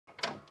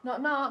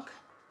Knock, knock.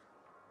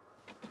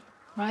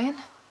 Ryan?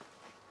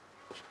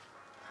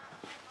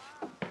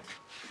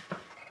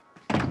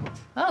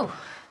 Oh.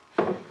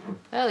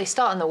 Early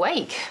start on the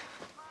wake.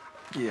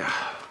 Yeah.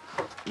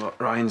 Look,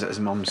 Ryan's at his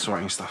mum's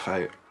sorting stuff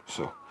out,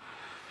 so...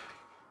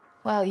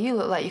 Well, you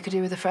look like you could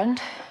do with a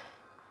friend.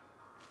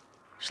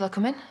 Shall I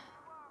come in?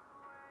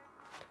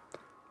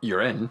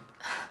 You're in?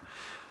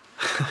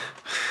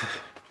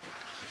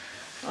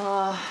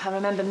 Oh, I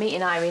remember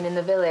meeting Irene in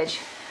the village.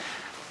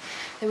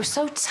 They were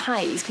so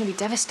tight, he's going to be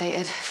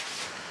devastated.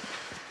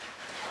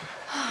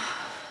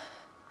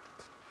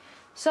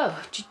 So,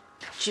 do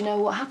you know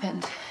what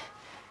happened?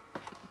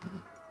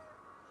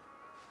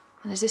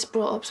 And has this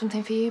brought up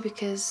something for you?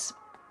 Because,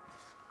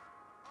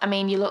 I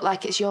mean, you look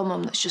like it's your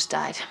mum that's just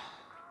died.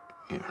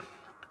 Yeah.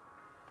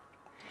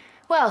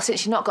 Well,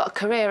 since you've not got a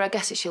career, I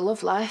guess it's your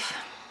love life.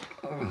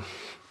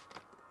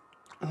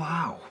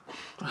 Wow.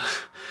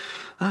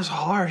 That's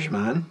harsh,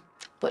 man.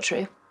 But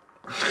true.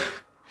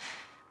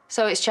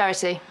 So it's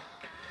charity.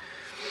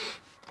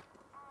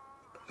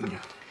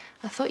 Yeah.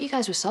 I thought you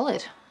guys were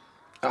solid.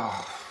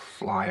 Oh,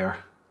 liar.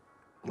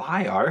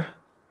 Liar?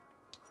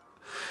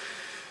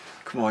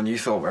 Come on, you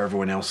thought what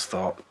everyone else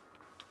thought.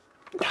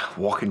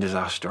 Walking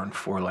disaster on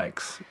 4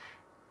 legs.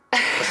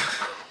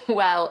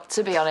 Well,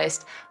 to be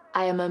honest,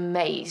 I am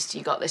amazed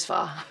you got this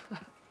far.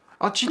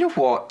 Oh, do you know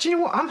what? Do you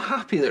know what? I'm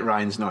happy that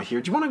Ryan's not here.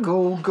 Do you want to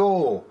go?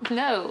 Go.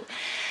 No.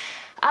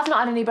 I've not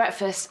had any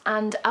breakfast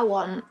and I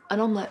want an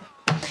omelette.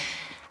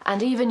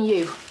 And even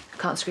you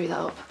can't screw that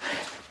up.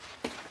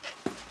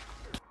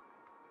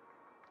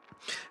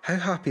 How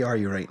happy are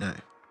you right now?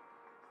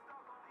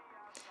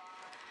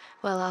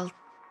 Well, I'll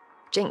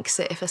jinx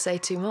it if I say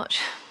too much.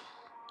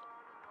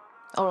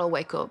 Or I'll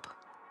wake up.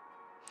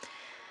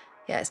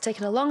 Yeah, it's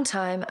taken a long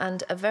time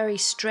and a very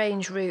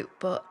strange route,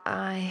 but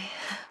I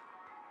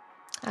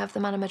have the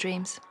man of my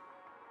dreams.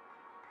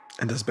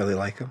 And does Billy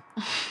like him?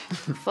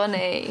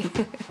 Funny.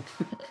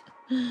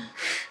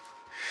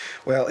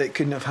 Well, it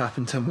couldn't have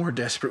happened to a more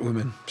desperate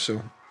woman,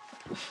 so...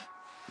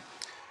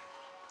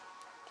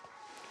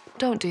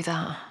 Don't do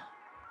that.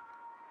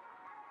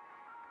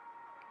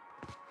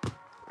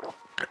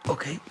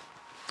 Okay.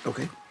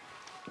 Okay.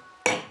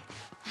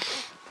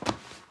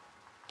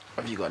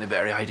 Have you got any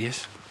better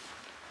ideas?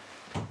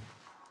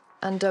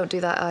 And don't do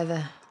that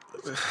either.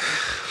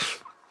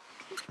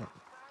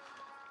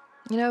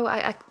 You know,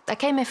 I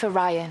came here for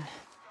Ryan.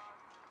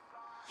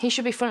 He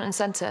should be front and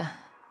centre.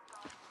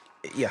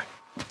 Yeah.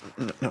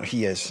 No,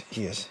 he is.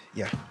 He is,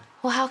 yeah.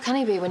 Well, how can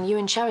he be when you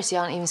and Charity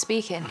aren't even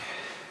speaking?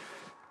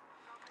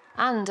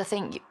 And I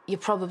think you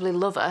probably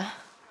love her.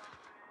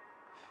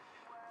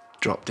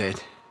 Drop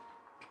dead.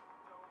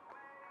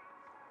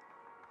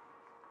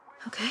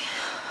 Okay.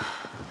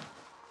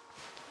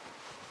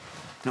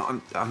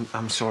 No,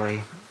 I'm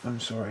sorry. I'm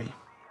sorry.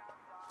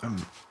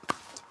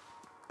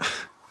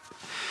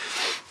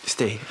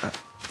 Stay.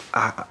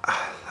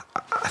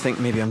 I think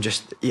maybe I'm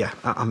just... Yeah,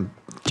 I'm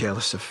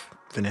jealous of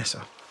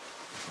Vanessa.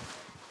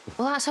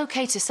 Well, that's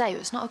okay to say,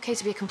 but it's not okay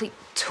to be a complete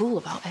tool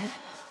about it.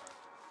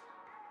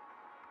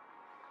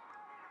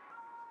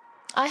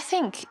 I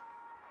think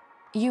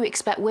you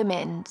expect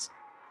women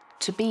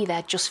to be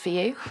there just for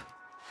you.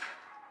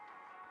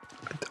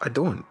 I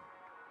don't.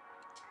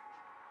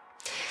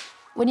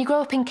 When you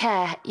grow up in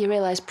care, you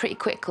realise pretty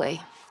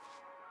quickly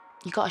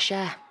you gotta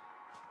share.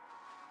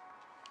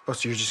 Oh,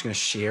 so you're just going to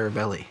share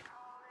Billy?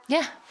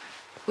 Yeah,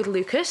 with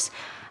Lucas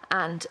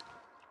and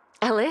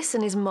Ellis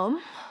and his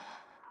mum.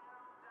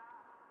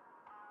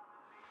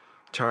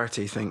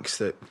 Charity thinks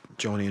that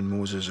Johnny and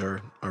Moses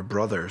are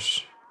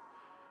brothers.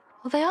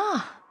 Well, they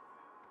are.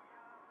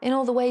 In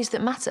all the ways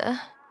that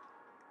matter.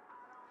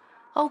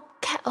 Oh,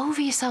 get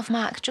over yourself,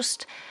 Mac.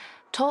 Just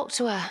talk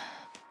to her.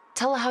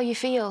 Tell her how you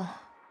feel.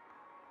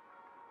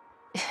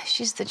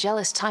 She's the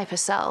jealous type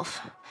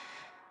herself.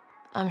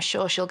 I'm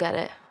sure she'll get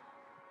it.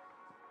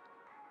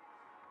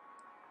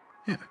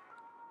 Yeah.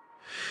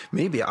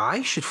 Maybe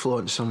I should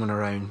flaunt someone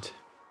around,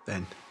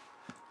 then.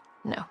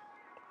 No.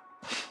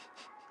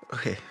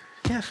 Okay.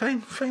 Yeah,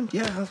 fine.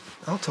 Yeah,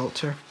 I'll talk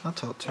to her. I'll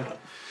talk to her.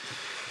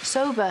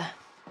 Sober.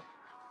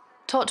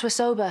 Talk to her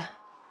sober.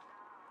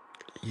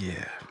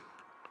 Yeah.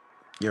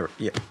 You're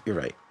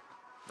right.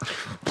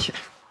 Yeah.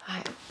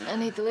 Right, I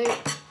need the loo.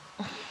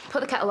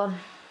 Put the kettle on.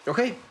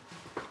 Okay.